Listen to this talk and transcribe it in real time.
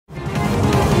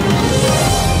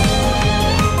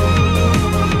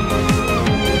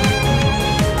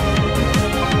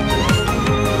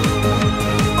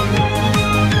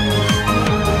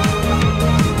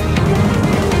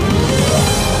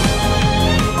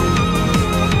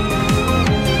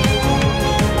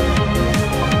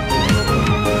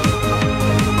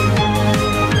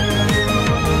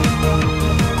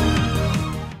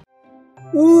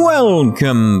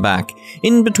welcome back.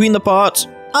 In between the parts,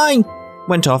 I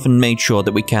went off and made sure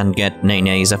that we can get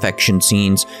Nene's affection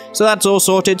scenes. So that's all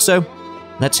sorted, so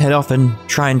let's head off and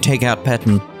try and take out Pet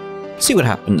and see what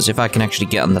happens if I can actually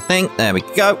get on the thing. There we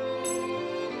go.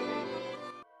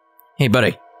 Hey,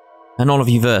 buddy. And all of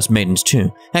you Verse Maidens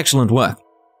too. Excellent work.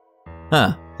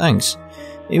 Ah, thanks.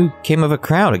 You came of a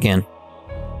crowd again.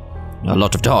 A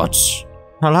lot of dots.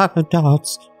 A lot of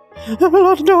dots. A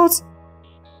lot of dots.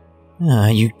 Ah,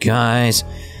 you guys.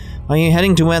 Are you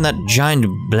heading to where that giant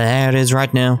Blare is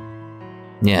right now?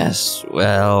 Yes,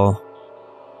 well...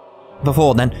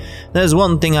 Before then, there's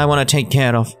one thing I want to take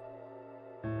care of.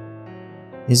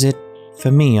 Is it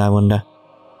for me, I wonder?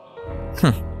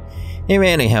 It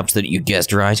really helps that you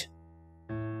guessed right.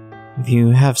 If you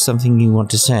have something you want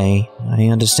to say, I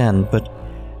understand, but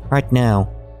right now...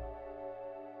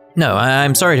 No,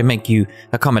 I'm sorry to make you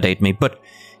accommodate me, but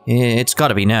it's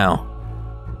gotta be now.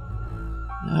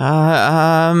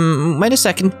 Wait a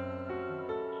second.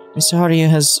 Miss Aria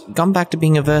has gone back to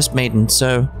being a Verse Maiden,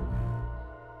 so...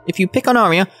 If you pick on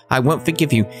Aria, I won't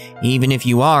forgive you, even if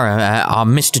you are our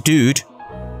Mr. Dude.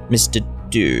 Mr.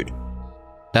 Dude.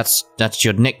 That's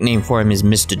your nickname for him, is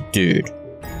Mr. Dude.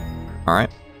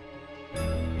 Alright.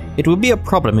 It will be a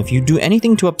problem if you do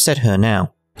anything to upset her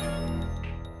now.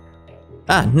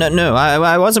 Ah, no,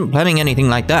 I wasn't planning anything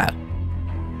like that.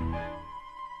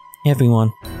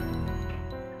 Everyone.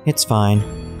 It's fine.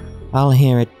 I'll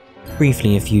hear it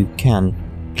briefly if you can,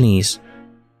 please.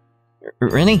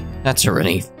 Really? That's a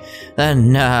relief.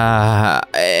 Then,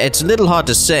 it's a little hard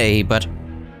to say, but...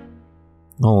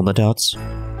 All the dots.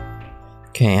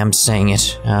 Okay, I'm saying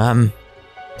it.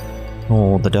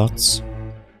 All the dots.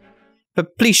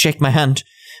 But please shake my hand,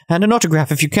 and an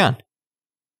autograph if you can.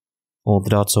 All the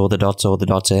dots, all the dots, all the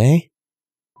dots, eh?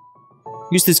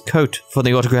 Use this coat for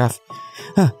the autograph.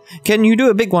 Can you do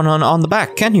a big one on the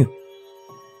back, can you?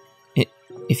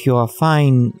 If you are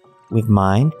fine with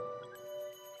mine.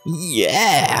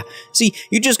 Yeah! See,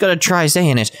 you just gotta try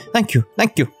saying it. Thank you,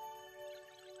 thank you.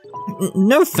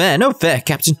 No fair,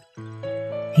 Captain.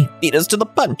 He beat us to the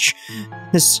punch.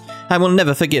 This I will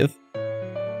never forgive.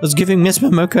 Was giving Miss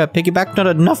Momoka a piggyback not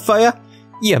enough for you?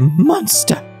 You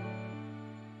monster!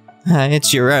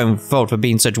 It's your own fault for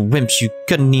being such wimps you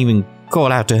couldn't even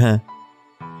call out to her.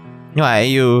 Why,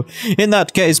 you... In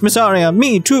that case, Miss Aria,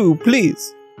 me too,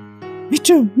 please. Me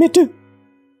too.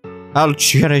 I'll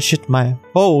cherish it my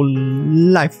whole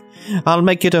life. I'll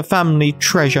make it a family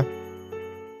treasure.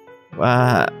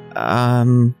 Beg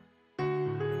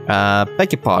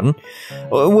your pardon.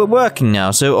 We're working now,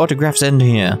 so autographs end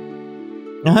here.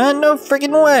 No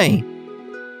friggin' way.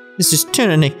 This is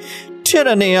tyranny.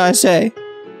 Tyranny, I say.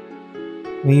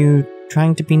 Were you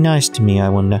trying to be nice to me, I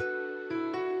wonder?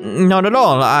 Not at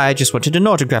all. I just wanted an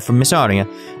autograph from Miss Aria,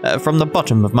 from the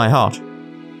bottom of my heart.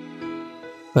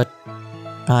 But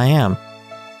I am.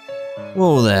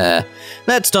 Whoa there.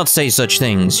 Let's not say such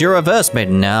things. You're a Verse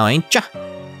Maiden now, ain't ya?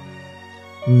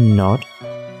 Not.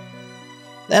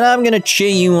 Then I'm gonna cheer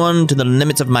you on to the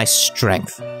limits of my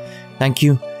strength. Thank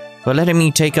you for letting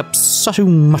me take up so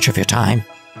much of your time.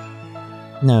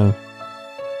 No.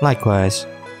 Likewise.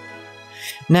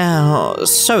 Now,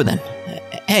 so then.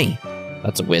 Hey,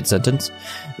 that's a weird sentence.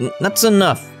 That's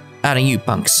enough out of you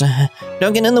punks.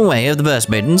 Don't get in the way of the Verse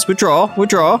Maidens. Withdraw.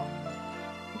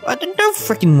 No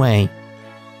freaking way.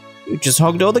 You just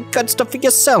hogged all the good stuff for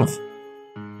yourself.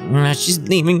 She's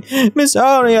leaving. Miss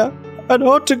Aria, an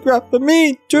autograph for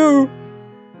me too.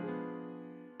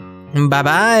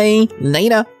 Bye-bye.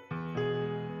 Later.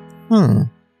 That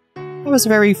was a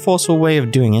very forceful way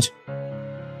of doing it.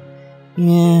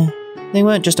 Yeah, they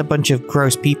weren't just a bunch of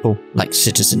gross people like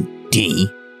Citizen D.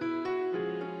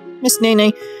 Miss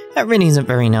Nene, that really isn't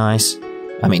very nice.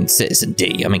 I mean, Citizen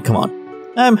D, come on.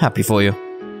 I'm happy for you.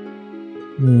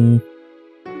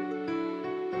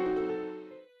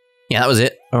 Yeah, that was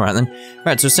it. Alright then.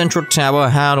 Right, so Central Tower,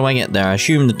 how do I get there? I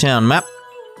assume the town map.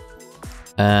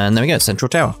 And there we go, Central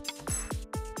Tower.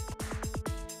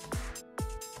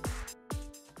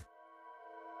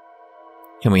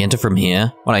 Can we enter from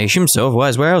here? Well, I assume so,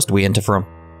 otherwise where else do we enter from?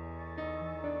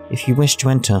 If you wish to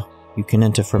enter, you can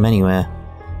enter from anywhere,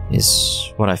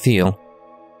 is what I feel.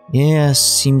 Yeah,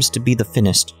 seems to be the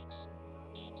thinnest.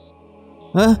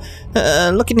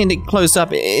 Looking at it close up,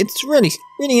 it's really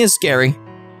is scary.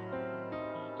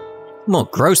 More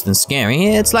gross than scary,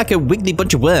 it's like a wiggly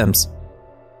bunch of worms.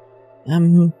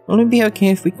 Will it be okay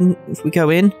if we go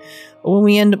in? Or will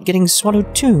we end up getting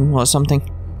swallowed too, or something?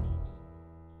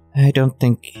 I don't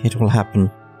think it will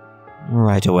happen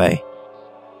right away.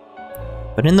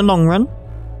 But in the long run...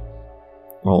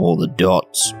 All the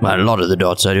dots. Well, a lot of the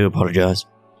dots, I do apologize.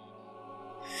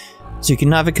 So you can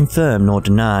neither confirm nor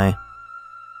deny.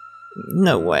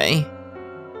 No way.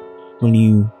 Will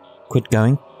you quit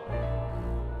going?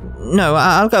 No,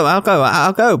 I'll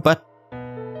go, but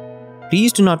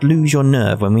please do not lose your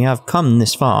nerve when we have come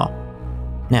this far.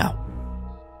 Now,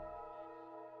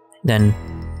 then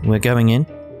we're going in.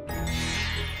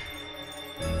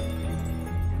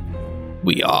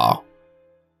 We are.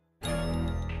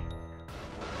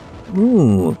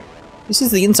 Ooh, this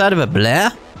is the inside of a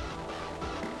Blare?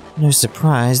 No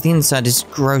surprise, the inside is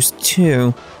gross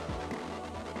too.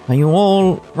 Are you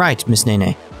all right, Miss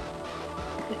Nene?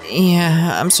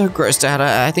 Yeah, I'm so grossed out,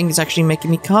 I think it's actually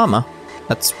making me calmer.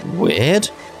 That's weird.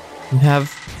 You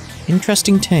have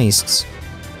interesting tastes.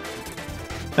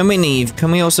 When we leave,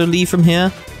 can we also leave from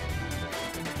here?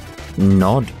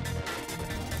 Nod.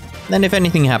 Then if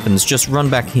anything happens, just run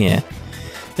back here.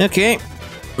 Okay,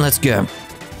 let's go.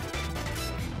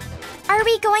 Are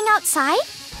we going outside?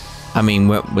 I mean,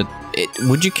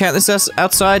 would you count this as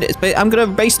outside? I'm gonna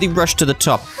basically rush to the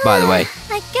top, by the way.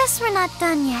 I guess we're not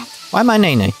done yet. Why am I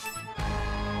Nene?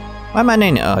 Why am I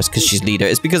Nene? Oh, it's because she's leader.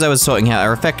 It's because I was sorting out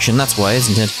her affection, that's why,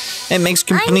 isn't it? It makes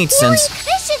complete sense.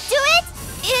 This should do it!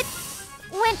 It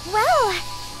went well,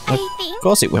 I think. Of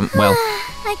course it went well.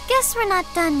 I guess we're not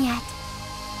done yet.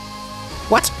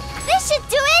 What? This should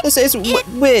do it! This is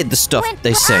weird, the stuff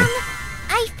they say.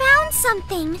 I found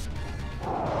something.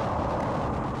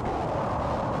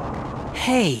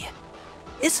 Hey,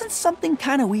 isn't something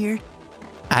kind of weird?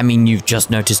 I mean, you've just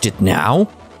noticed it now?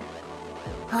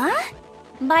 Huh?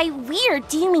 By weird,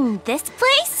 do you mean this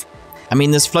place? I mean,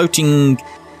 there's floating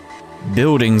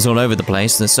buildings all over the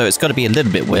place, so it's got to be a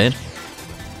little bit weird.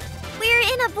 We're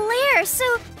in a Blare, so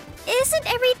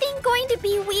isn't everything going to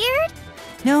be weird?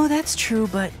 No, that's true,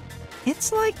 but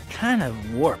it's like kind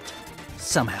of warped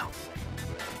somehow.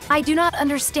 I do not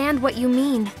understand what you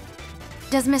mean.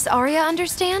 Does Miss Arya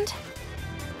understand?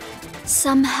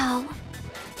 Somehow,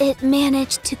 it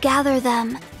managed to gather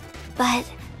them, but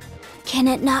can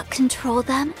it not control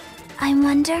them, I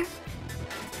wonder?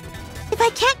 If I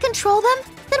can't control them,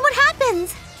 then what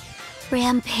happens?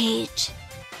 Rampage.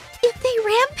 If they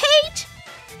rampage?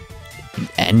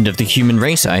 End of the human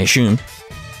race, I assume.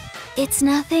 It's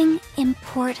nothing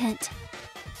important.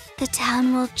 The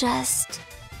town will just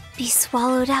be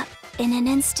swallowed up in an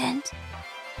instant.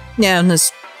 Yeah,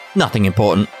 there's nothing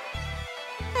important.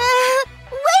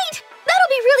 Wait! That'll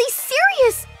be really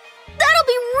serious! That'll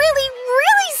be really,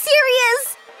 really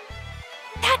serious!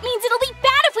 That means it'll be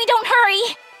bad if we don't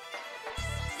hurry!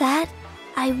 That,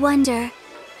 I wonder.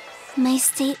 My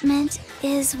statement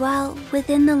is, well,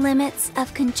 within the limits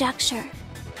of conjecture.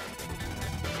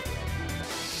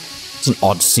 It's an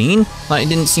odd scene. Like, it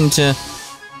didn't seem to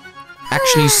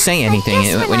actually say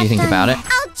anything when you think about it.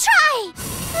 I'll try!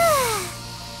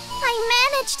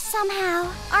 I managed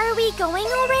somehow. Are we going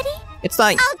already? It's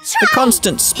like the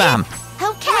constant spam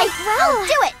Okay, I'll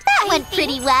do it. That went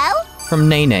pretty well. from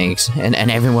Nene's and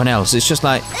everyone else. It's just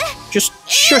like, just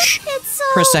shush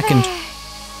for a second.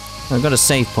 I've got a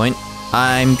save point.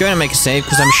 I'm going to make a save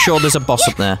because I'm sure there's a boss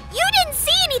up there. You didn't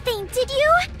see anything, did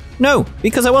you? No,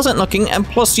 because I wasn't looking, and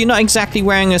plus you're not exactly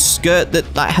wearing a skirt that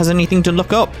has anything to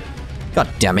look up. God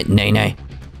damn it, Nene.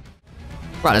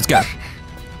 Right, let's go.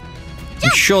 I'm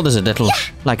sure there's a little,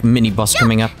 like, mini-boss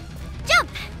coming up. Jump!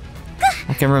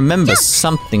 I can remember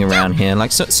something around here,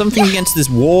 like something against this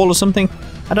wall or something.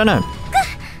 I don't know.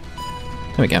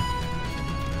 There we go.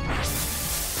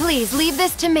 Please, leave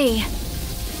this to me.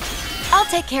 I'll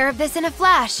take care of this in a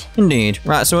flash. Indeed.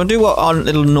 Right, so we'll do what our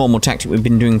little normal tactic we've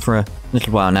been doing for a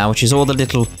little while now, which is all the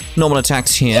little normal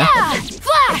attacks here. Yeah!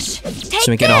 Flash! Take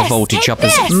So we get our voltage up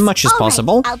as much as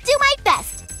possible. I'll do my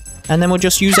best. And then we'll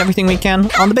just use everything we can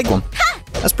on the big one.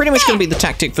 That's pretty much going to be the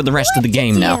tactic for the rest of the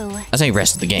game now. I say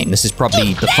rest of the game, this is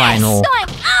probably the final Going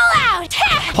all out.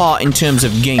 part in terms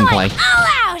of gameplay.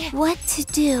 All out. What to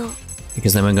do?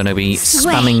 Because then we're going to be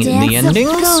Sway, spamming dance the of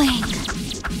endings. going.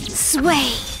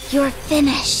 Sway, you're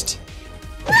finished.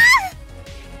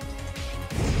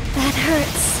 That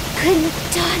hurts.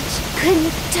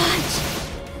 Couldn't dodge.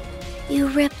 You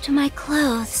ripped my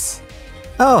clothes.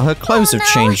 Oh, her clothes have no,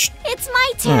 changed. It's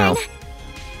my turn. Oh.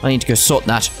 I need to go sort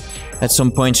that at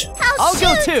some point. I'll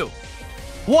go too.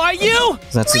 Why you?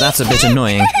 That's a bit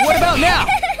annoying. What about now?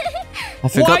 I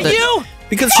forgot Why that you?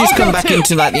 because she's I'll come go back too.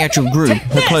 into like the actual group,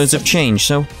 her clothes have changed.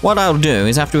 So what I'll do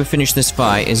is after we finish this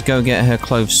fight is go get her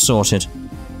clothes sorted.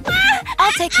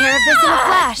 I'll take care of this in a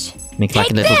flash. Make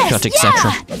like a little Take cut, this,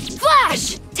 etc. yeah!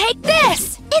 Flash! Take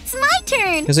this! It's my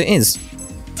turn. Because it is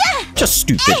just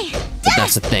stupid. But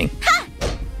that's the thing.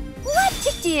 What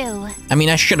to do? I mean,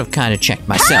 I should have kind of checked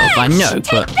myself. I know,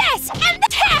 but This and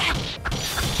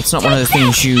it's not one of the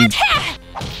things you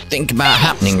think about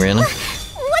happening, really.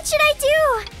 What should I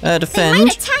do? Defend. They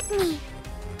might attack me.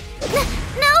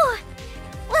 No.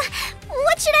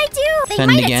 What should I do? They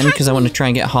Defend might again, attack because I want to try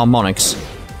and get harmonics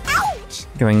Ouch!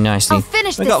 going nicely. I'll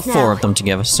finish We this got 4 now. of them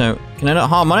together, so can I not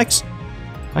harmonics?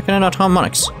 Why can I not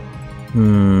harmonics? I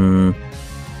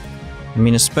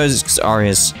mean, I suppose it's because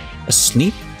Arya's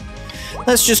asleep.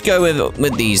 Let's just go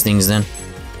with these things then.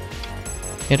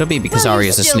 It'll be because Will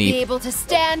Arya's you still be asleep. able to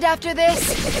stand after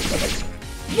this?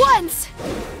 Once!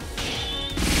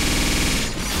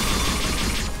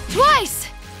 Twice!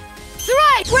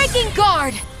 Thrice! Breaking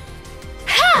guard!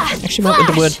 Ha! Actually went with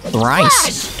the word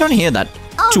thrice. Flash! Don't hear that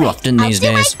too often these days.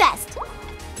 I'll do my best.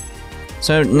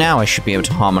 So now I should be able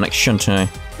to harmonics, shouldn't I?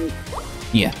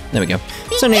 Yeah, there we go.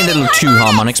 It's only a little 2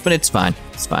 harmonics, but it's fine.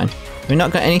 It's fine. We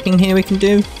not got anything here we can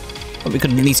do? But we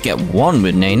could at least get 1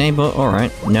 with Nene, but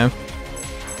alright, no.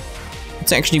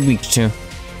 It's actually weak to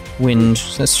wind.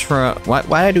 So let's throw out... Why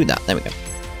did I do that? There we go.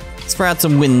 Let's throw out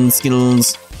some wind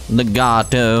skills.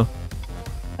 Legato.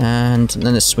 And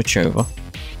then let's switch over.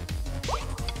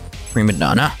 Prima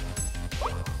Donna.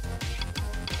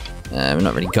 We've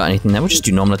not really got anything there. We'll just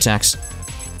do normal attacks.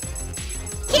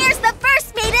 Here's the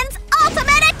Verse Maidens'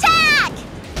 ultimate attack!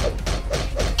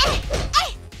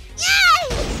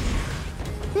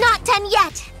 Not done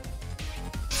yet.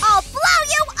 I'll blow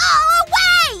you all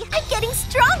away! I'm getting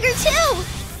stronger too!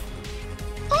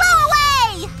 Blow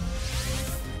away!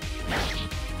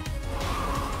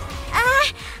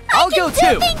 I'll I can go do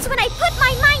too. things when I put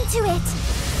my mind to it.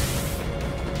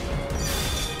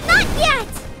 Not yet!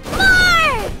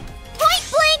 More! Point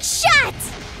blank shot!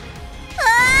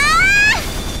 Ah!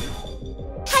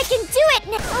 I can do it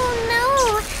now. Oh no!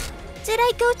 Did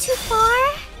I go too far?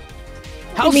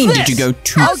 What do you mean, did you go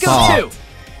too I'll far? go too.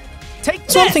 Take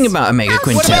this. Something about Omega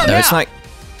Quintet, about though. It's now? like,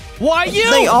 Why you?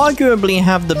 they arguably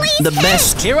have the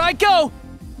best Here I go.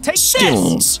 Take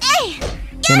skills Hey!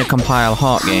 in a Compile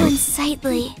Heart How game.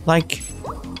 unsightly. Like,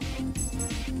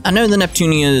 I know the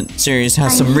Neptunia series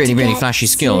has I some need really, to really get flashy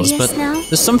skills, serious but now?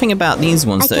 there's something about these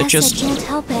ones that are I just can't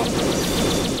help it.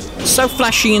 so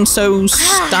flashy and so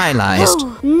stylized.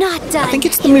 Oh, not done. I think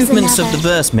it's the Here's movements of the another.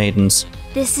 Verse Maidens.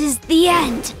 This is the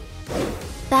end.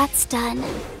 That's done.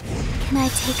 Can I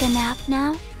take a nap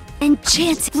now? And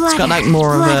chant. It's got like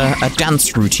more of a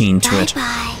dance routine to it.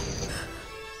 Bye.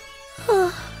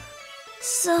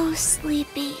 So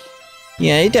sleepy.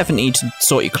 Yeah, you definitely need to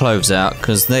sort your clothes out,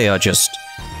 because they are just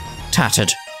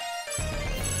tattered.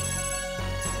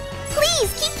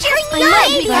 Please keep cheering me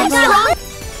might be on. wrong.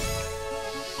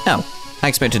 Oh, I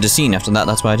expected a scene after that,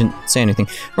 that's why I didn't say anything.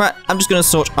 Right, I'm just gonna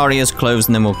sort Arya's clothes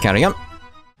and then we'll carry on.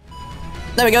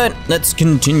 There we go, let's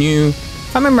continue.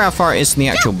 I remember how far it is to the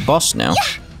actual boss now.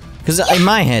 Because in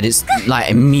my head, it's like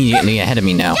immediately ahead of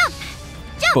me now.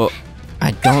 But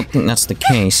I don't think that's the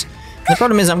case. The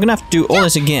problem is I'm gonna have to do all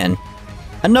this again.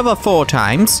 Another 4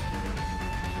 times.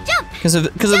 Because of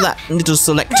that little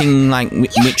selecting, like,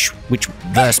 which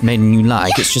Verse Maiden you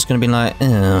like. It's just gonna be like,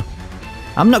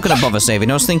 I'm not gonna bother saving.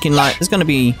 I was thinking, like, there's gonna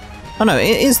be... Oh no,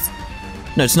 it is...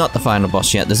 No, it's not the final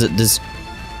boss yet. There's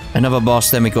another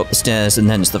boss, then we go up the stairs, and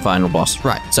then it's the final boss.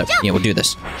 Right, so, yeah, we'll do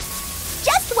this.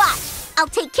 Just watch. I'll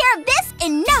take care of this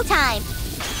in no time.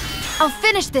 I'll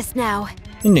finish this now.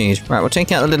 Indeed. Right, we'll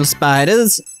take out the little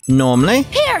spiders, normally.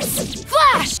 Pierce!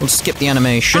 Flash! We'll skip the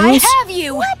animations. I have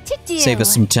you! What to do? Save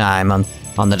us some time on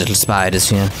the little spiders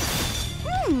here.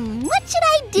 What should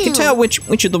I do? You can tell which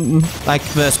of the, like,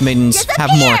 Verse Maidens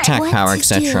have more attack What power, to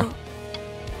etc. do?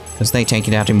 Because they take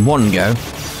it out in one go,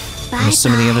 and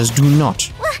some of the others do not.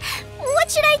 What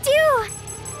should I do?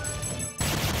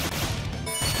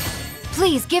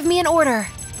 Please give me an order.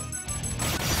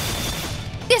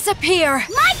 Disappear!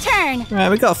 My turn. Right,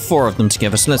 we got 4 of them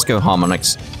together, so let's go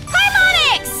harmonics.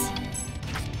 Harmonics.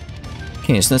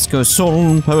 Okay, so let's go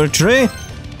soul poetry.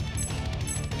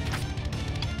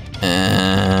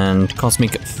 And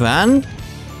cosmic fan.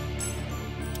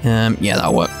 Yeah,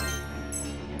 that'll work.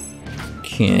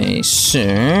 Okay,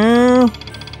 so...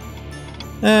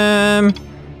 I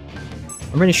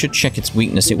really should check its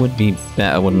weakness. It would be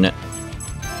better, wouldn't it?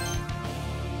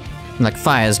 Like,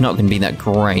 fire's not going to be that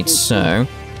great, so...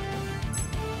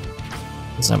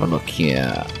 Let's have a look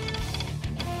here.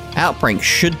 Outbreak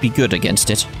should be good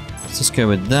against it. Let's just go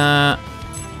with that.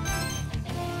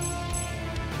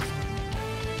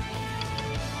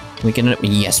 We can...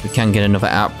 Yes, we can get another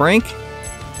outbreak.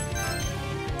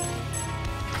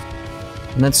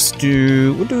 Let's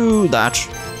do... We'll do that.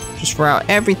 Just throw out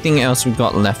everything else we've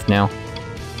got left now.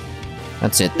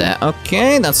 That's it there.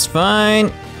 Okay, that's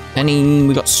fine.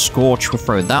 We got Scorch, we'll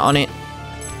throw that on it.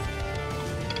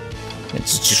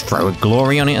 Let's just throw a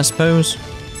Glory on it, I suppose.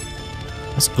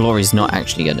 I This Glory's not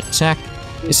actually an attack.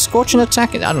 Is Scorch an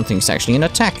attack? I don't think it's actually an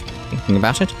attack, thinking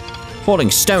about it.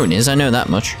 Falling Stone is, I know that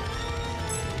much.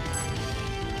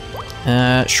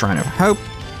 Shrine of Hope.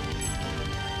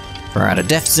 Throw out a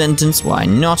death sentence, why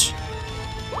not?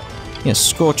 Yeah,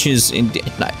 Scorch's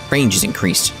range is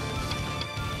increased.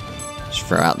 Just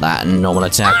throw out that and normal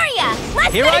attack. Arya,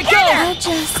 let's Here get I together! go! I'll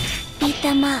just beat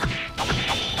them up.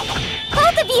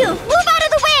 Both of you, move out of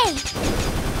the way!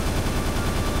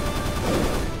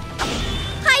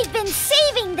 I've been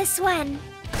saving this one.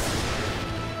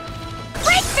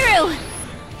 Breakthrough!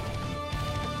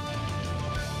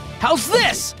 How's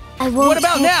this? I won't What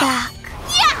about hold now? back.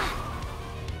 Yeah!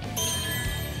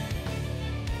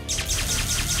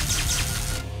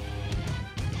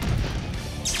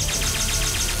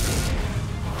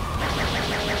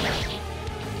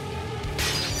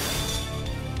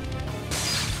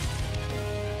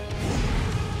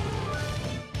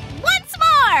 Once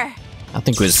more! I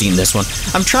think we've seen this one.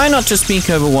 I'm trying not to speak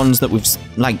over ones that we've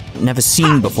never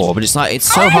seen before, but it's like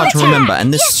it's so hard to remember,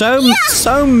 and there's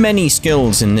so many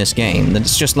skills in this game that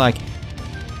it's just like.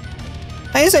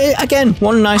 Again,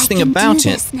 one nice thing about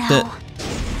it that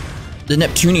the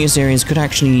Neptunia series could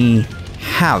actually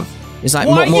have is like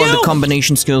more of the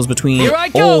combination skills between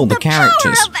all the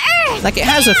characters. Like it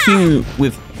has a few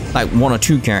with like 1 or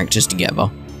 2 characters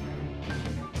together,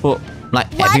 but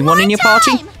like everyone in your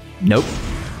party, nope.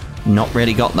 Not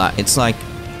really got that. It's like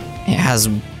it has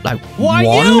like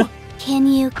one Can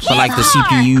you for like the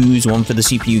CPUs, one for the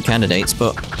CPU candidates,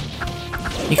 but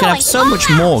you can have so much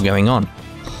more going on.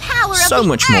 So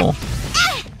much more.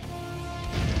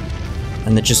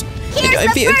 And they're just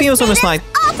it feels almost like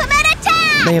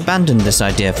they abandoned this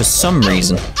idea for some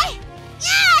reason.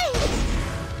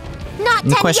 Not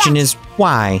And the question is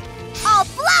why? I'll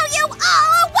blow you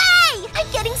all away!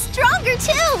 I'm getting stronger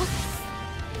too!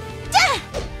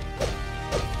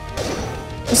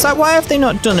 It's like, why have they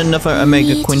not done another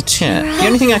Omega Quintet? The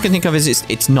only thing I can think of is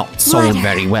it's not sold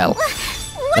very well.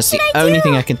 That's the only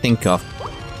thing I can think of.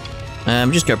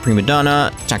 Just go Prima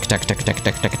Donna,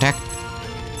 attack.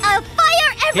 I'll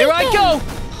fire everything! Here I go!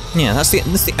 Yeah, that's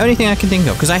the only thing I can think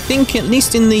of, because I think at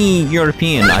least in the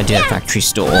European Idea Factory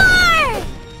store,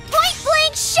 Point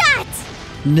blank shot!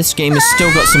 this game has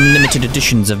still got some limited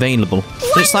editions available.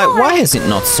 So it's like, why is it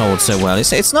not sold so well?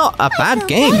 It's not a bad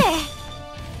game.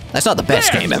 It's not the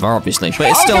best game ever, obviously, but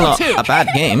it's still not a bad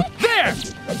game. There!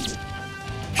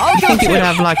 I think it would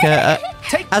have like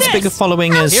as big a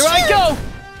following as Here I go!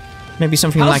 maybe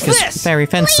something like a Fairy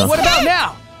Fencer, What about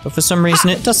now? but for some reason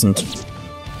it doesn't.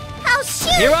 I'll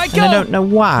shoot! Here I go! And I don't know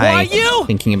why, Why you?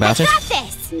 thinking about it, Got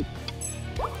this!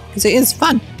 because it is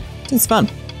fun. It's fun.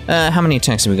 How many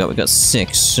attacks have we got? We got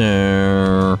 6,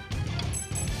 so...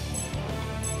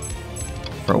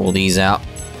 throw all these out.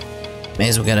 May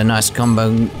as well get a nice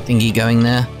combo thingy going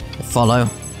there. Follow.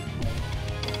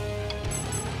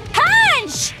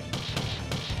 Punch!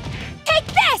 Take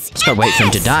this! Just gotta wait for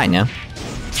him to die now.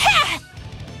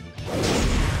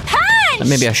 Punch!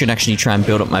 Maybe I should actually try and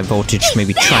build up my voltage,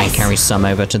 maybe try and carry some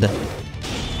over to the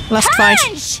last fight.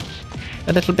 Punch!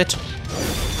 A little bit.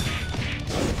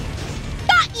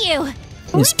 Got you!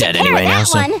 He's dead anyway now,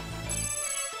 so... Level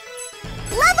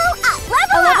up!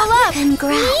 Level up!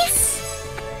 Congrats!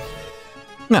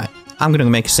 No, I'm gonna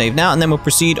make a save now, and then we'll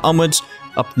proceed onwards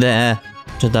up there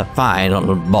to the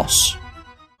final boss.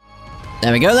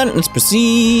 There we go then, let's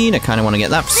proceed. I kind of want to get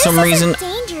that for some reason.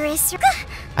 Dangerous.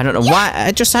 I don't know why,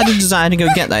 I just had a desire to go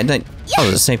get that. Oh,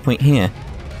 there's a save point here. I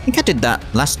think I did that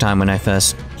last time when I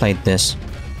first played this.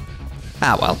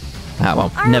 Ah well,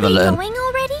 never learn. Going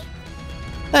already?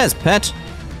 There's Pet.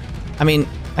 I mean,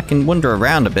 I can wander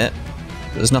around a bit.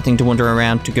 There's nothing to wander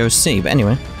around to go see, but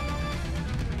anyway.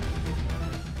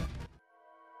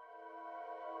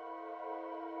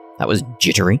 That was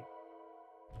jittery.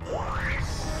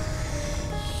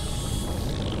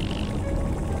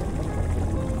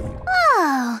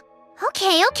 Oh,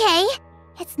 okay.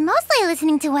 It's mostly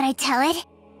listening to what I tell it.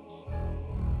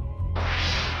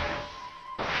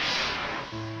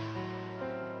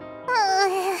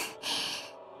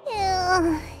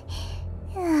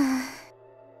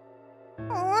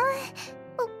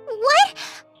 What?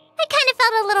 I kind of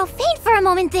felt a little faint for a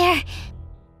moment there.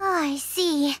 Oh, I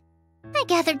see. I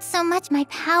gathered so much my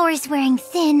power's wearing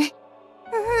thin.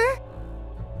 That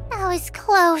was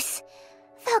close.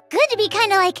 Felt good to be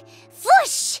kind of like,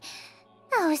 whoosh!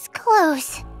 That was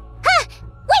close. Huh!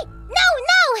 Wait! No!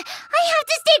 I have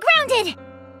to stay grounded!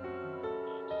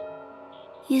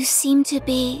 You seem to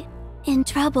be in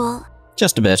trouble.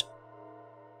 Just a bit.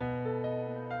 Ah!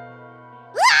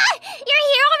 You're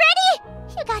here already?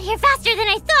 You got here faster than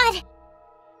I thought.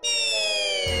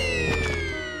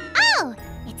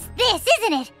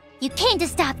 You came to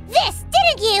stop this,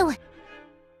 didn't you?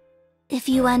 If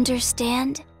you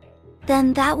understand,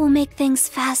 then that will make things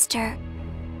faster.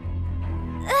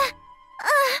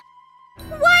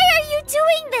 Why are you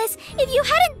doing this? If you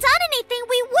hadn't done anything,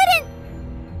 we wouldn't...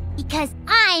 Because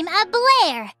I'm a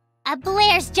Blare. A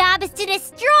Blare's job is to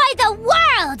destroy the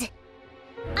world!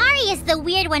 Aria's the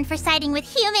weird one for siding with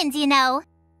humans, you know.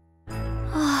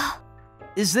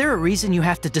 Is there a reason you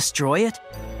have to destroy it?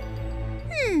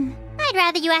 I'd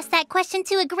rather you ask that question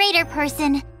to a greater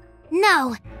person.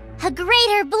 No, a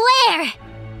greater Blare!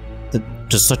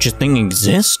 Does such a thing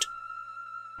exist?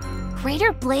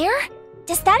 Greater Blare?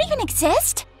 Does that even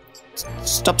exist?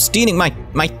 Stop stealing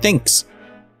my things.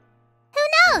 Who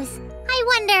knows? I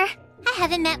wonder. I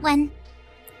haven't met one.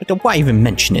 Why even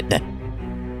mention it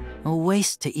then? A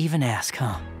waste to even ask,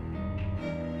 huh?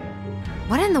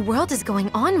 What in the world is going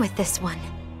on with this one?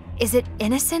 Is it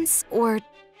innocence or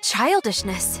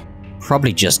childishness?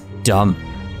 Probably just dumb.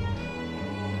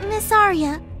 Miss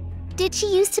Aria, did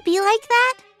she used to be like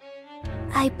that?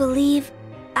 I believe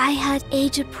I had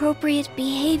age-appropriate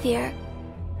behavior.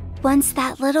 Once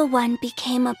that little one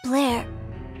became a Blare,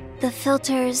 the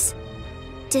filters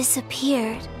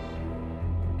disappeared.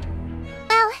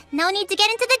 Well, no need to get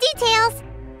into the details.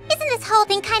 Isn't this whole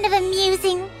thing kind of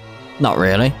amusing? Not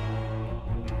really.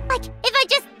 Like, if I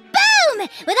just boom!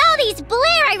 With all these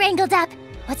Blare I wrangled up,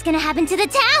 what's gonna happen to the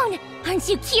town? Aren't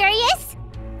you curious?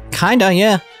 Kinda,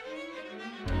 yeah.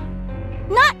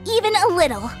 Not even a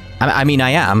little. I mean,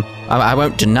 I am. I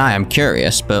won't deny I'm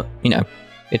curious, but, you know,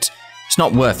 it's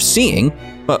not worth seeing,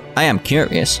 but I am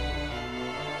curious.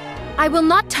 I will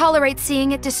not tolerate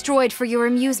seeing it destroyed for your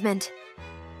amusement.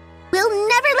 We'll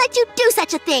never let you do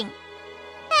such a thing!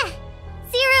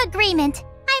 Zero agreement.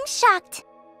 I'm shocked.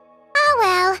 Oh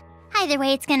well, either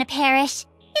way it's gonna perish.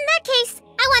 In that case,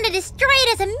 I want to destroy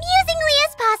it as amusingly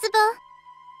as possible.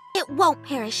 It won't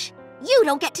perish. You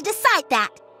don't get to decide that.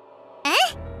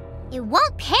 Eh? It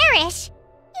won't perish?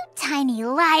 You tiny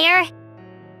liar.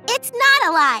 It's not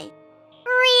a lie.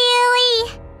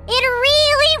 Really? It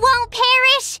really won't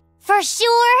perish? For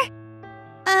sure?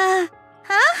 Huh?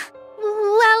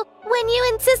 Well, when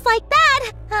you insist like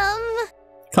that,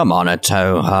 Come on,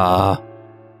 Atoha.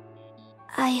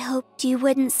 I hoped you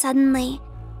wouldn't suddenly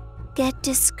get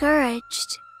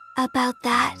discouraged about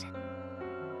that.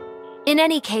 In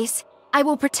any case, I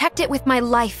will protect it with my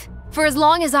life, for as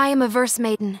long as I am a Verse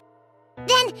Maiden.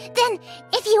 Then,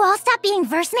 if you all stop being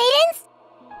Verse Maidens?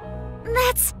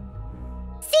 That's...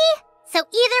 See? So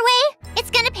either way,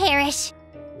 it's gonna perish.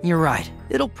 You're right.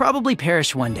 It'll probably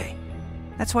perish one day.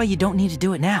 That's why you don't need to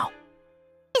do it now.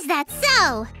 Is that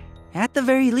so? At the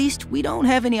very least, we don't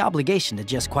have any obligation to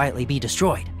just quietly be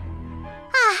destroyed.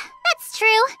 That's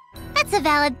true. That's a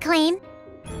valid claim.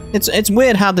 It's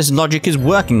weird how this logic is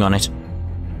working on it.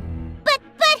 But,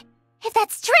 if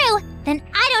that's true, then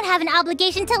I don't have an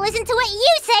obligation to listen to what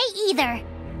you say either.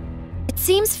 It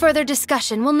seems further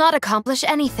discussion will not accomplish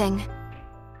anything.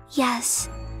 Yes,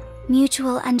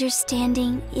 mutual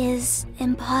understanding is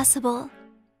impossible.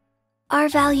 Our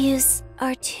values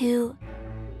are too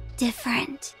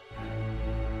different.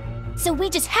 So we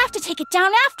just have to take it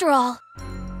down after all.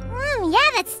 Yeah,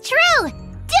 that's true.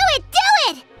 Do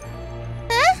it!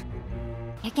 Huh?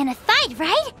 You're gonna fight,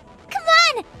 right? Come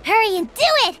on, hurry and do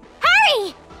it!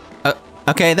 Hurry!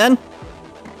 Okay then.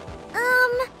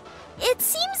 It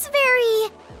seems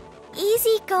very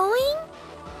easygoing.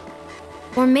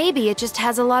 Or maybe it just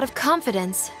has a lot of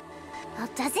confidence. Well,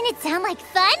 doesn't it sound like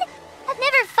fun? I've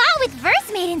never fought with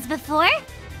Verse Maidens before.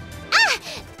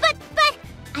 But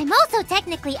I'm also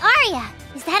technically Aria.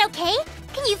 Is that okay?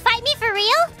 Can you fight me for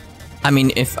real? I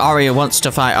mean, if Aria wants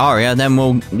to fight Aria, then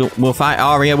we'll fight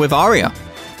Aria with Aria.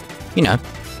 You know.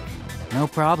 No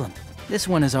problem. This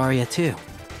one is Aria too.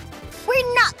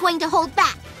 We're not going to hold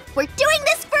back. We're doing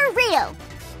this for real.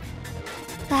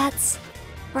 That's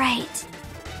right.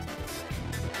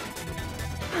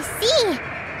 I see.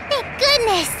 Thank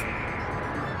goodness.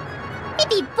 It'd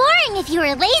be boring if you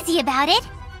were lazy about it.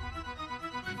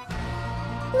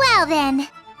 Well then.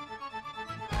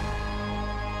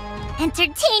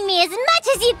 Entertain me as much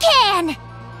as you can!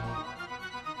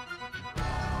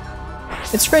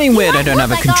 It's pretty weird I don't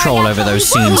have a control over those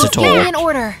scenes at all. In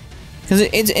order. Because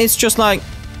it's just like,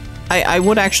 I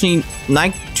would actually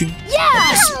like to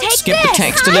skip the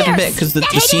text a little bit because the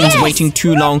scene's waiting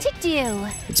too long.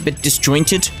 It's a bit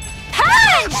disjointed.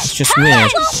 It's just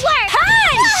weird.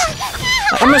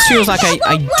 It almost feels like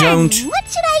I don't What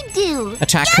should I do?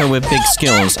 attack her with big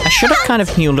skills. I should have kind of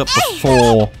healed up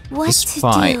before this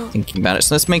fight, thinking about it.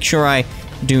 So let's make sure I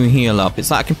do heal up.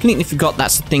 It's like I completely forgot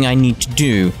that's the thing I need to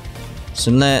do.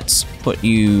 So let's put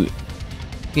you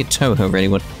Get Touhou ready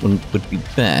would be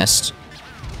best.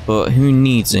 But who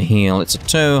needs a heal? It's a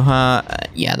Touhou.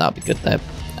 Yeah, that'll be good though.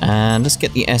 And let's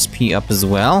get the SP up as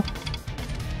well.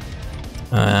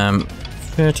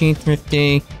 30,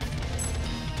 thrifty.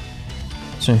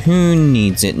 So who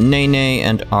needs it? Nene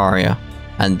and Arya.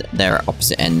 And they're at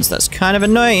opposite ends. That's kind of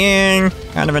annoying.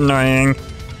 Kind of annoying.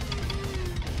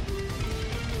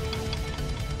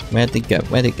 Where'd they go?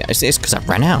 Where'd they go? It's because I've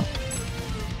run out.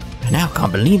 Ran out,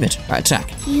 can't believe it. Right,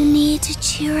 attack. You need to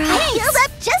cheer up. I healed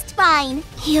up just fine.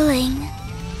 Healing.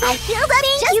 I healed up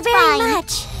Thank just you very fine.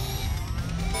 much.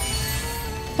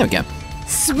 There we go.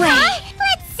 Sway.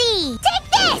 Let's see.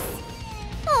 Take this.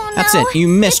 Oh, That's no. it. You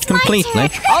missed It's my completely.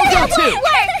 turn. I'll go It too. won't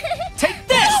work. Take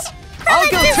this! I'll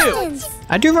go too!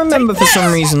 I do remember for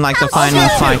some reason like the final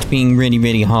fight being really,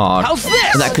 really hard. How's this?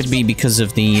 But that could be because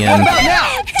of the What about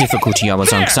now? difficulty I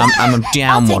was on, because I'm a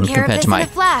down I'll one take care of compared this to in my a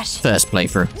flash. first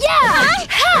playthrough. Yeah.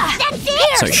 That's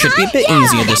it. So it should be a bit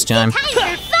easier this time.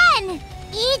 Time for fun.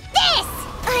 Eat this.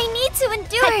 I need to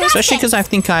endure. Especially because I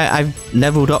think I've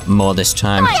leveled up more this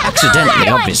time. Accidentally,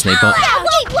 obviously, but That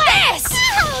won't work.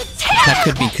 that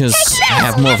could be because I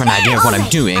have more of an idea of what I'm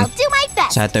doing. I'll do my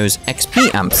best. So I had those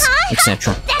XP amps,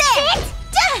 etc. That's it.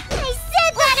 I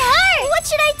said that hurt. What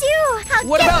should I do?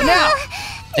 What about now?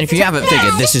 And if you haven't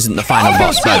figured, this isn't the final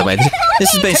boss, by the way.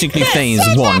 This is basically phase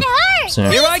 1. So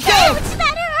Here you I go!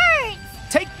 That hurt.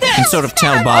 Take this! can sort of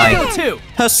tell I'll by go too!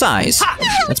 her size.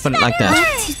 Let's put it like that.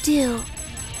 What to do?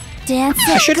 Dance.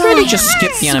 I should really just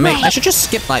skip the animation. I should just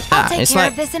skip like I'll that. take It's care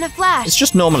like of this in a flash. it's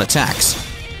just normal attacks.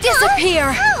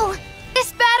 Disappear! Oh.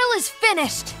 This battle is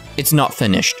finished! It's not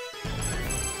finished.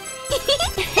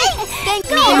 Thank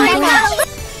me, Oh my Omega. God.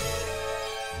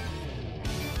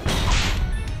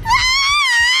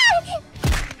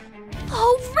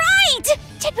 All right.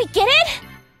 Did we get it?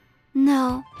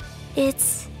 No,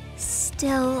 it's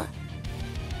still.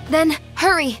 Then,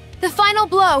 hurry! The final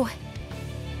blow!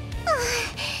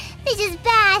 This is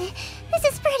bad.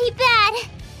 This is pretty bad.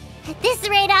 At this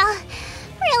rate, I'll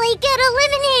really get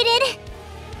eliminated.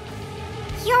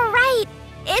 You're right.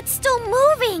 It's still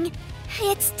moving.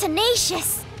 It's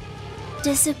tenacious.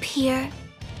 Disappear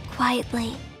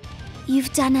quietly.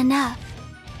 You've done enough,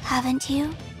 haven't you?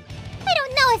 I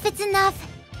don't know if it's enough.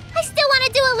 I still want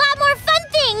to do a lot more fun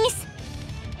things.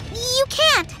 You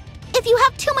can't. If you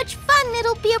have too much fun,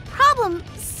 it'll be a problem.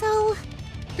 So.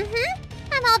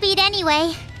 I'm all beat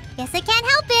anyway. Guess I can't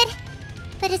help it.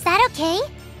 But is that okay?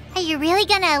 Are you really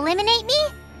gonna eliminate me?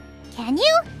 Can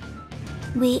you?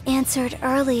 We answered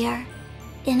earlier.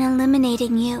 In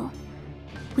eliminating you,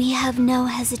 we have no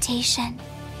hesitation.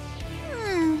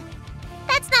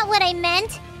 That's not what I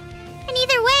meant. And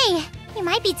either way, you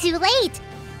might be too late.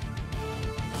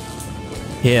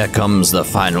 Here comes the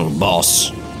final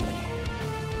boss.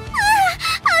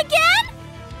 Again?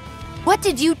 What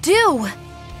did you do?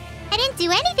 I didn't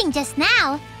do anything just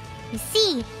now. You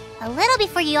see, a little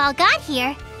before you all got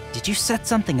here, Did you set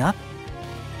something up?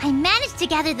 I managed to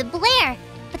gather the Blare,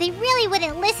 but they really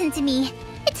wouldn't listen to me.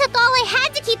 It took all I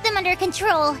had to keep them under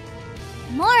control.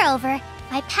 Moreover,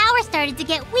 my power started to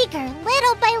get weaker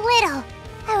little by little.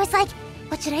 I was like,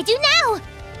 what should I do now?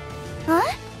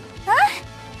 Huh? Huh?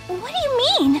 What do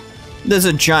you mean? There's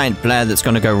a giant Blare that's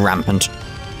gonna go rampant.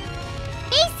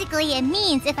 Basically, it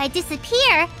means if I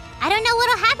disappear, I don't know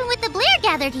what'll happen with the Blare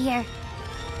gathered here.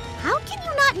 How can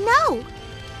you not know?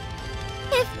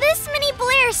 If this many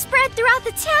Blares spread throughout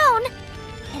the town,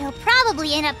 It'll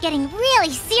probably end up getting really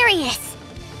serious.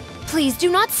 Please do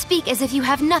not speak as if you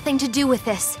have nothing to do with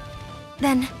this.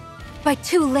 Then, by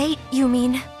too late, you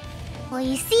mean? Well,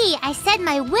 you see, I said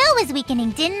my will was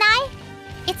weakening, didn't I?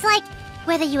 It's like,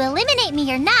 whether you eliminate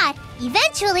me or not,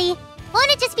 eventually,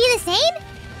 won't it just be the same?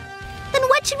 then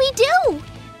what should we do?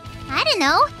 I don't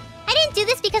know. I didn't do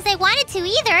this because I wanted to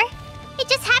either. It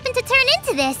just happened to turn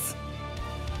into this.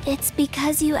 It's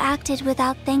because you acted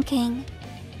without thinking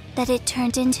that it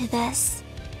turned into this.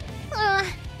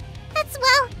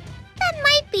 That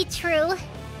might be true.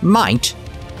 Might?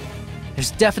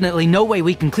 There's definitely no way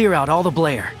we can clear out all the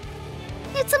Blare.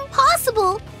 It's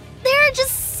impossible. There are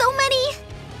just so many.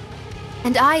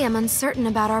 And I am uncertain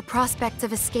about our prospects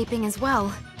of escaping as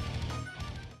well.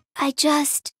 I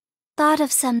just thought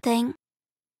of something.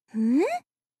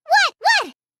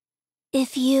 What?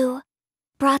 If you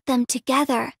brought them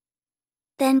together,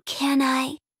 then can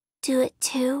I do it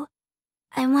too?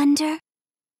 I wonder.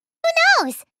 Who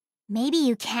knows? Maybe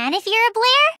you can if you're a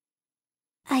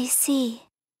Blare? I see.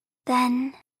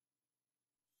 Then.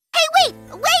 Hey,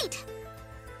 wait!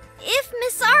 If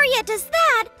Miss Arya does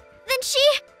that, then she.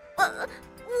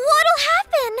 What'll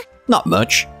happen? Not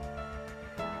much.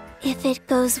 If it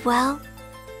goes well,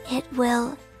 it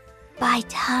will buy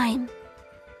time.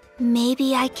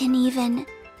 Maybe I can even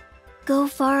go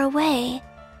far away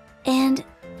and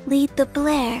lead the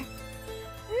Blare.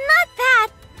 Not that!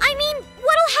 I mean,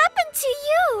 what'll happen to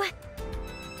you?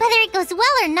 Whether it goes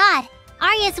well or not,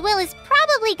 Arya's will is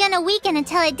probably gonna weaken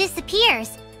until it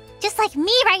disappears. Just like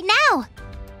me right now.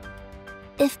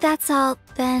 If that's all,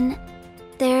 then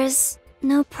there's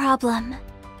no problem.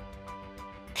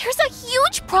 There's a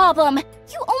huge problem!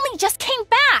 You only just came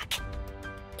back!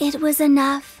 It was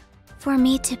enough for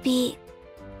me to be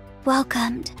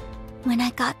welcomed when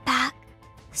I got back,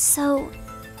 so...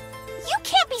 You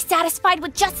can't be satisfied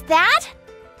with just that!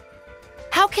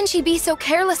 How can she be so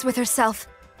careless with herself?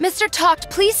 Mr. Talked,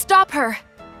 please stop her!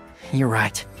 You're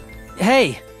right.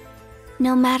 Hey!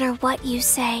 No matter what you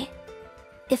say,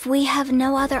 if we have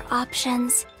no other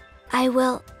options, I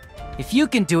will... If you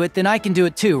can do it, then I can do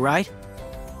it too, right?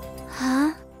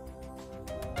 Huh?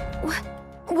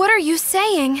 What are you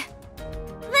saying?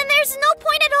 Then there's no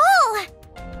point at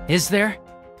all! Is there?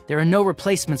 There are no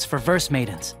replacements for Verse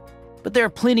Maidens, but there are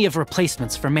plenty of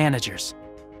replacements for managers.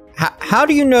 How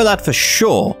do you know that for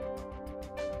sure?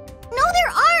 No,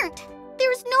 there aren't!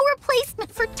 There's no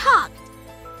replacement for Talked.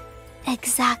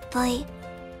 Exactly.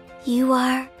 You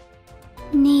are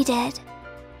needed.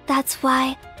 That's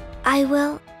why I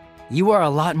will... You are a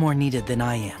lot more needed than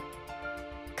I am.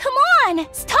 Come on!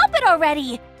 Stop it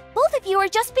already! Both of you are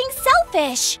just being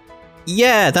selfish!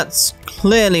 Yeah, that's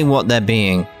clearly what they're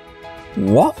being.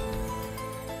 What?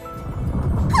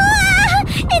 Ah!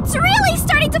 It's really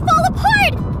starting to fall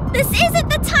apart! This isn't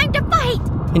the time to fight!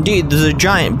 Indeed, there's a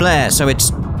giant Blare, so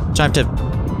it's time to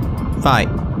fight.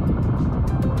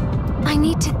 I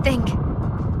need to think.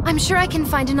 I'm sure I can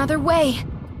find another way.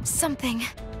 Something.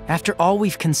 After all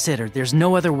we've considered, there's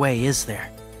no other way, is there?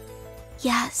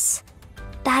 Yes.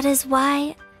 That is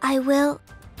why I will...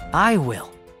 I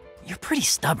will. You're pretty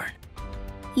stubborn.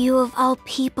 You of all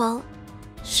people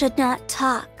should not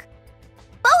talk.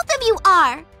 Both of you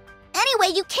are!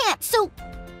 Anyway, you can't, so...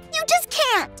 You just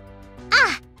can't!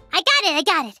 Ah! I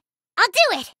got it! I'll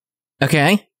do it!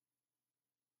 Okay.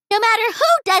 No matter who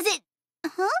does it...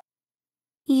 Huh?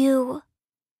 You...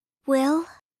 will?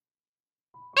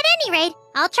 At any rate,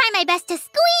 I'll try my best to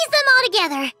squeeze them all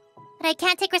together. But I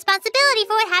can't take responsibility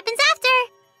for what happens after.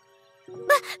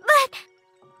 But...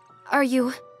 Are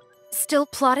you still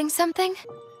plotting something?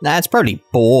 Nah, it's probably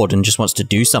bored and just wants to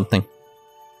do something.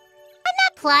 I'm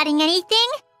not plotting anything.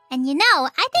 And you know,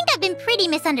 I think I've been pretty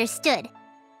misunderstood.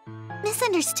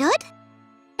 Misunderstood?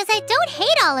 Because I don't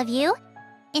hate all of you.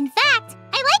 In fact,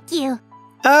 I like you.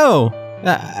 Oh,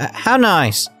 how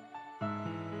nice.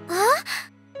 Huh?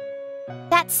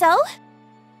 That's so?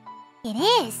 It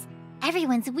is.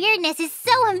 Everyone's weirdness is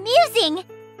so amusing.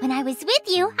 When I was with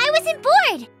you, I wasn't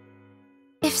bored.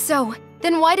 If so,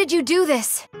 then why did you do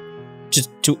this? Just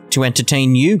to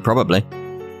entertain you, probably.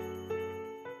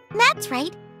 That's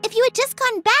right. If you had just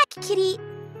gone back, Kitty...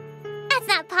 That's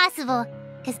not possible,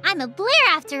 because I'm a Blare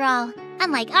after all.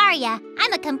 Unlike Arya,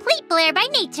 I'm a complete Blare by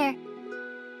nature.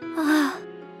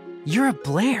 You're a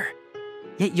Blare,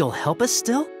 yet you'll help us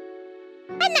still?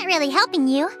 I'm not really helping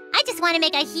you. I just want to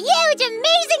make a huge,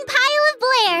 amazing pile of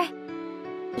Blare.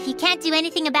 If you can't do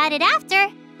anything about it after,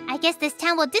 I guess this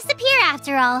town will disappear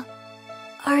after all.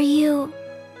 Are you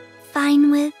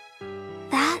fine with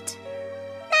that?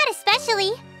 Not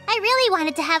especially. I really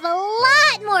wanted to have a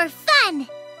lot more fun.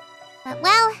 But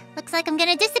well, looks like I'm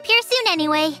gonna disappear soon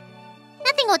anyway.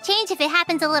 Nothing will change if it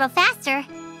happens a little faster.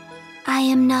 I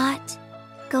am not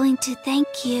going to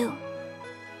thank you.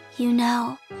 You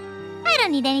know. I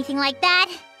don't need anything like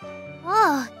that.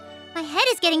 Oh, my head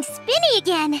is getting spinny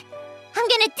again. I'm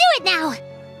gonna do it now.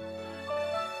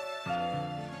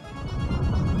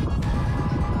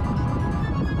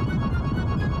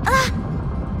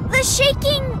 The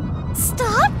shaking...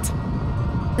 stopped?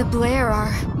 The Blare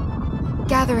are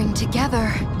gathering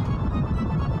together.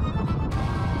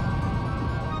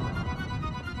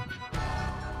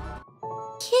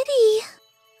 Kitty...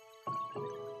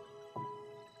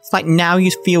 It's like now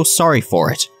you feel sorry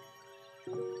for it.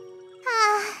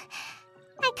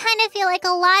 I kind of feel like a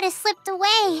lot has slipped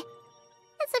away.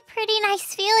 It's a pretty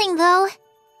nice feeling, though,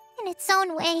 in its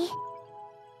own way.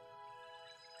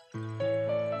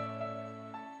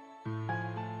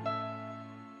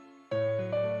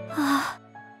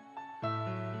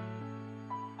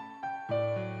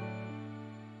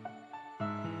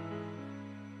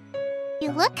 You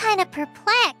look kind of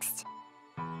perplexed.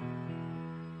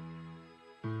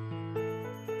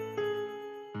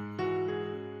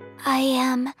 I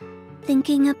am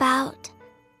thinking about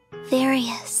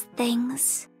various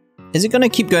things. Is it gonna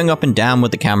keep going up and down with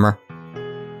the camera?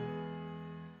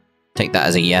 take that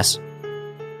as a yes.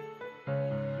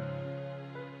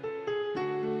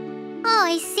 Oh,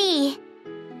 I see.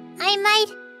 I might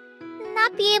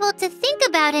not be able to think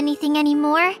about anything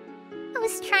anymore. I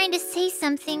was trying to say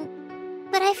something,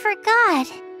 but I forgot.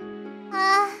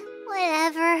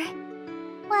 Whatever.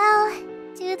 Well,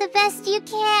 do the best you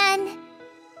can.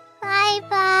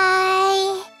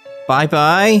 Bye-bye.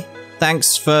 Bye-bye.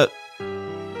 Thanks for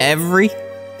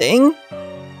everything.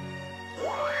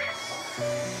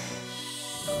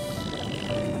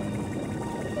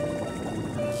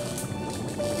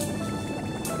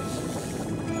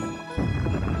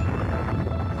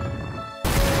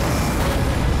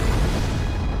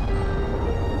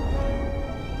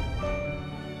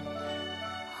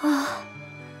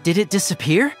 Did it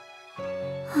disappear?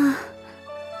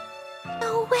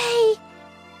 No way.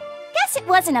 Guess it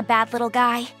wasn't a bad little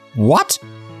guy. What?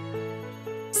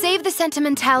 Save the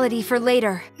sentimentality for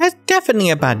later. That's definitely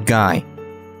a bad guy.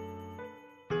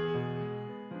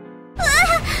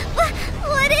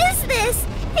 What is this?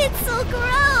 It's so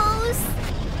gross.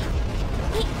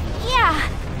 Yeah,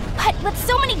 but with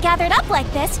so many gathered up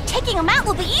like this, taking them out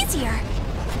will be easier.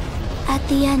 At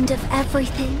the end of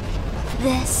everything,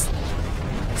 this.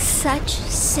 Such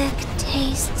sick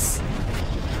tastes.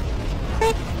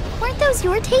 But weren't those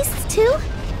your tastes too?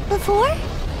 Before?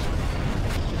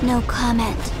 No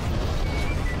comment.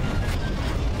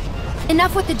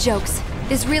 Enough with the jokes.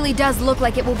 This really does look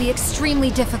like it will be extremely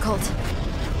difficult.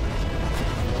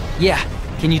 Yeah,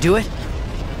 can you do it?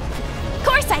 Of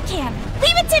course I can.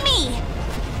 Leave it to me.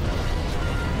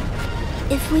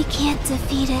 If we can't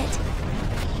defeat it,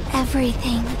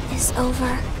 everything is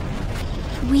over.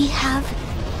 We have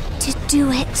to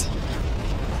do it.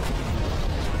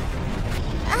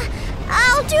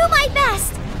 I'll do my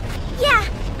best. Yeah,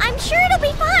 I'm sure it'll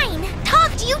be fine.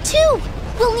 Talk to you too.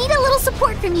 We'll need a little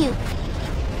support from you.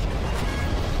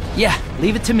 Yeah,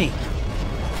 leave it to me.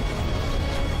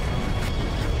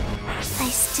 I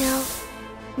still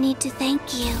need to thank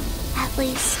you, at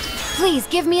least. Please,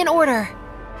 give me an order.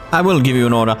 I will give you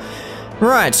an order.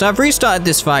 Right, so I've restarted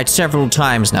this fight several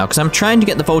times now, because I'm trying to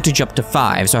get the voltage up to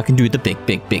 5 so I can do the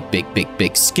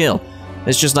big skill.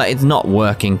 It's just like, it's not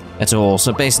working at all.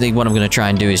 So basically what I'm going to try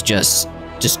and do is just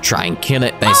try and kill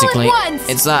it, basically. All at once!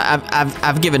 It's like,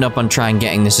 I've given up on trying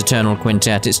getting this Eternal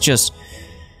Quintet. It's just...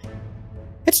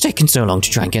 It's taken so long to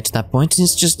try and get to that point, and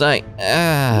it's just like,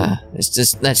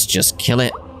 let's just kill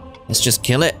it. Let's just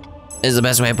kill it, is the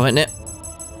best way of putting it.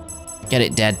 Get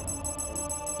it dead.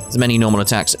 As many normal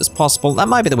attacks as possible. That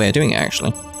might be the way of doing it,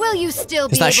 actually. Will you still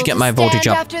be that able should get to my voltage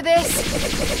stand up after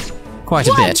this? quite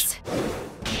a bit.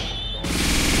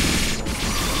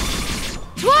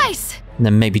 Twice! And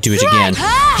then maybe do it again.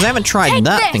 Because I haven't tried Take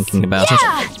that this. thinking about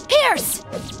Yeah, it. Pierce.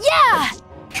 Yeah.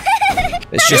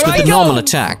 It's just with the normal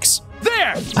attacks.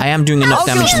 There! I am doing enough I'll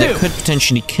damage go that too. could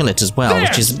potentially kill it as well, There.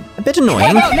 which is a bit annoying.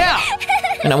 How about now?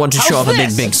 And I want to show off How's a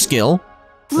this? big skill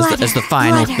as the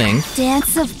final Flutter, thing.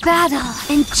 Dance of battle,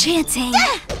 enchanting.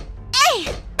 Hey,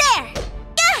 there.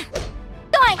 Yeah.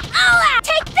 Going all out.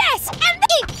 Take this and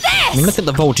keep this. I mean, look at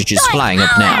the voltage is Going flying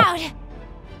up all now. out.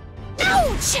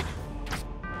 Ouch.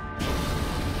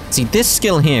 See, this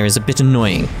skill here is a bit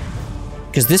annoying.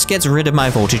 Because this gets rid of my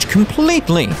voltage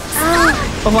completely.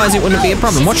 Otherwise it wouldn't be a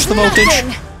problem. Watch the voltage.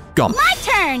 Gone. My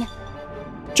turn.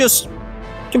 Just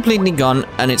completely gone,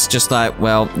 and it's just like,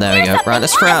 well, there we Here's go. something Right,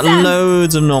 let's throw out awesome.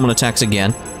 loads of normal attacks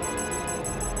again.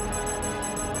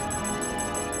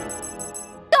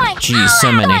 Going Jeez, all so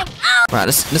out. many. Going all- Right,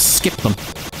 let's skip them.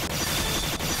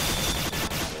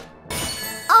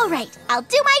 All right, I'll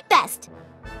do my best.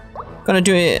 Gonna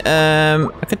do it,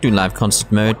 I could do live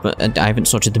concert mode, but I haven't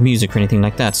sorted the music or anything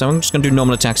like that, so I'm just gonna do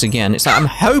normal attacks again. It's like, I'm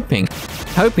hoping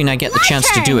I get the My chance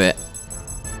to turn. do it.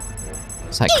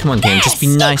 It's like, come on Eat game, just be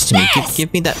this, nice to me. eat this.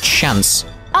 Give me that chance.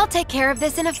 I'll take care of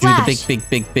this in a Do flash. the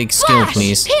big skill, Flash.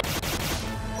 please.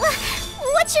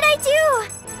 What should I do?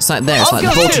 It's like there, it's I'll like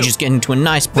the go voltage too. is getting to a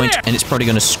nice point, There. and it's probably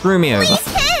gonna screw me over.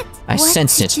 Please hit. I What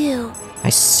sense to it. do? I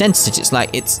sense it. It's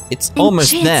like, it's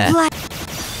almost Enchant there. black.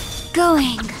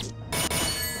 Going.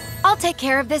 I'll take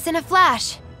care of this in a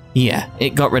flash. Yeah,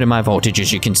 it got rid of my voltage,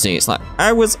 as you can see. It's like,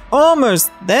 I was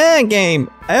almost there, game.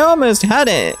 I almost had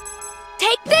it.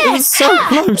 Take this. It was so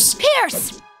close.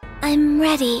 Pierce. I'm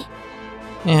ready.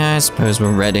 Yeah, I suppose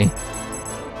we're ready.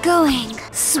 Going.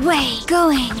 Sway.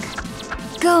 Going.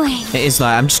 Going. It is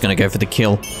like, I'm just gonna go for the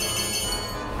kill.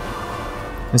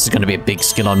 This is gonna be a big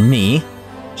skill on me,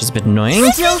 which is a bit annoying.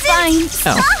 Still fine.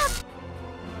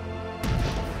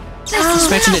 Oh,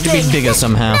 expected it to be bigger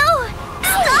somehow.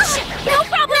 Stop. No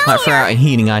problem. Might throw out a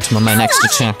healing item on my next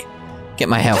attack. Get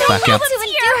my health back up. To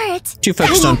endure it. Too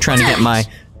focused on trying to get my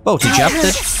voltage up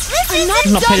that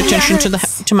I'm not paid attention yet.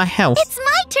 to my health. It's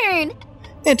my turn.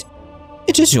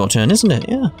 It is your turn, isn't it?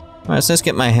 Yeah. Alright, so let's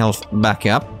get my health back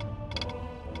up.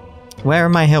 Where are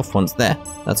my health ones? There.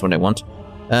 That's what I want.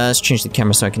 Let's change the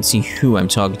camera so I can see who I'm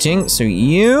targeting. So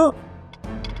you.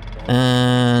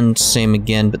 And same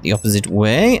again, but the opposite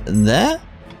way. There.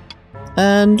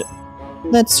 And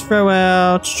let's throw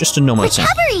out just a normal attack.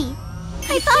 Recovery!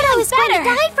 I thought I was going to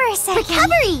die for a second.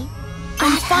 Recovery!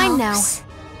 I'm fine now.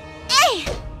 Hey!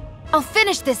 I'll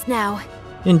finish this now.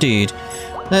 Indeed.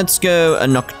 Let's go a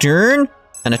Nocturne.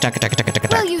 And attack.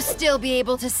 Will you still be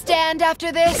able to stand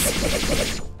after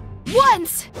this?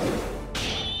 Once!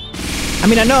 I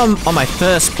mean, I know on my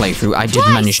first playthrough I did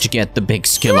manage to get the big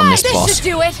skill on this boss. Should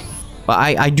do it. But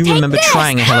I do remember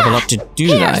trying a hell of a lot to do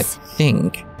that, I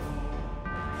think.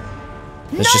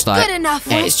 It's just like,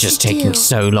 it's just taking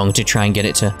so long to try and get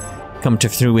it to come to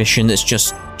fruition. That's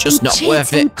just not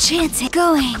worth it.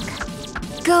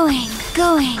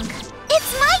 Going.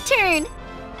 It's my turn!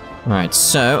 Right,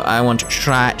 so I want to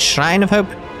try Shrine of Hope,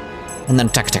 and then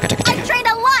attack. I've trained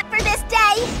a lot for this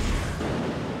day!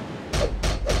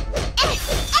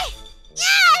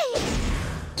 Yay!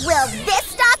 Will this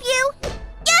stop you?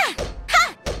 Yeah!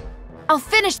 Ha! I'll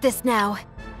finish this now.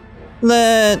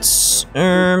 Let's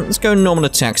go normal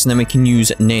attacks, and then we can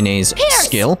use Nene's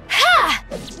skill. Ha!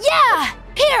 Yeah!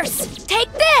 Pierce!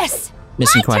 Take this!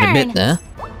 Missing quite a bit there.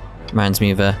 Reminds me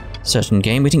of a certain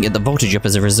game. We didn't get the voltage up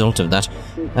as a result of that.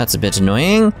 That's a bit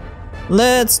annoying.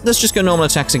 Let's just go normal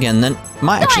attacks again, then.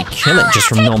 Might actually kill it just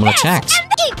from normal attacks.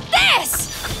 Take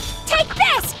this! Take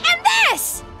this and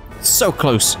this! So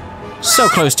close. So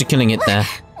close to killing it there.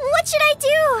 What should I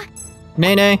do?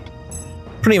 Nene,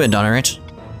 prima donna it.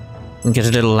 And get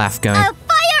a little laugh going. Fire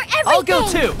everything! I'll go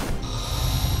too.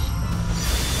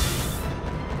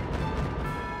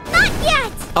 Not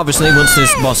yet! Obviously, once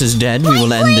this boss is dead, we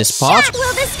will end this part.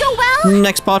 Will this go well?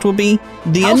 Next part will be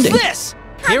the How's ending. this?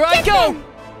 Here I go.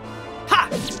 Ha!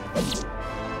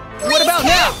 What about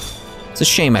now? It's a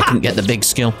shame I couldn't get the big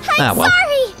skill. Ah well.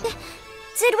 Sorry!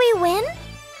 Did we win?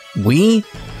 We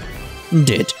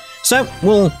did. So,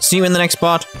 we'll see you in the next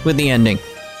part with the ending.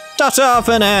 Ta-ta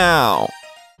for now!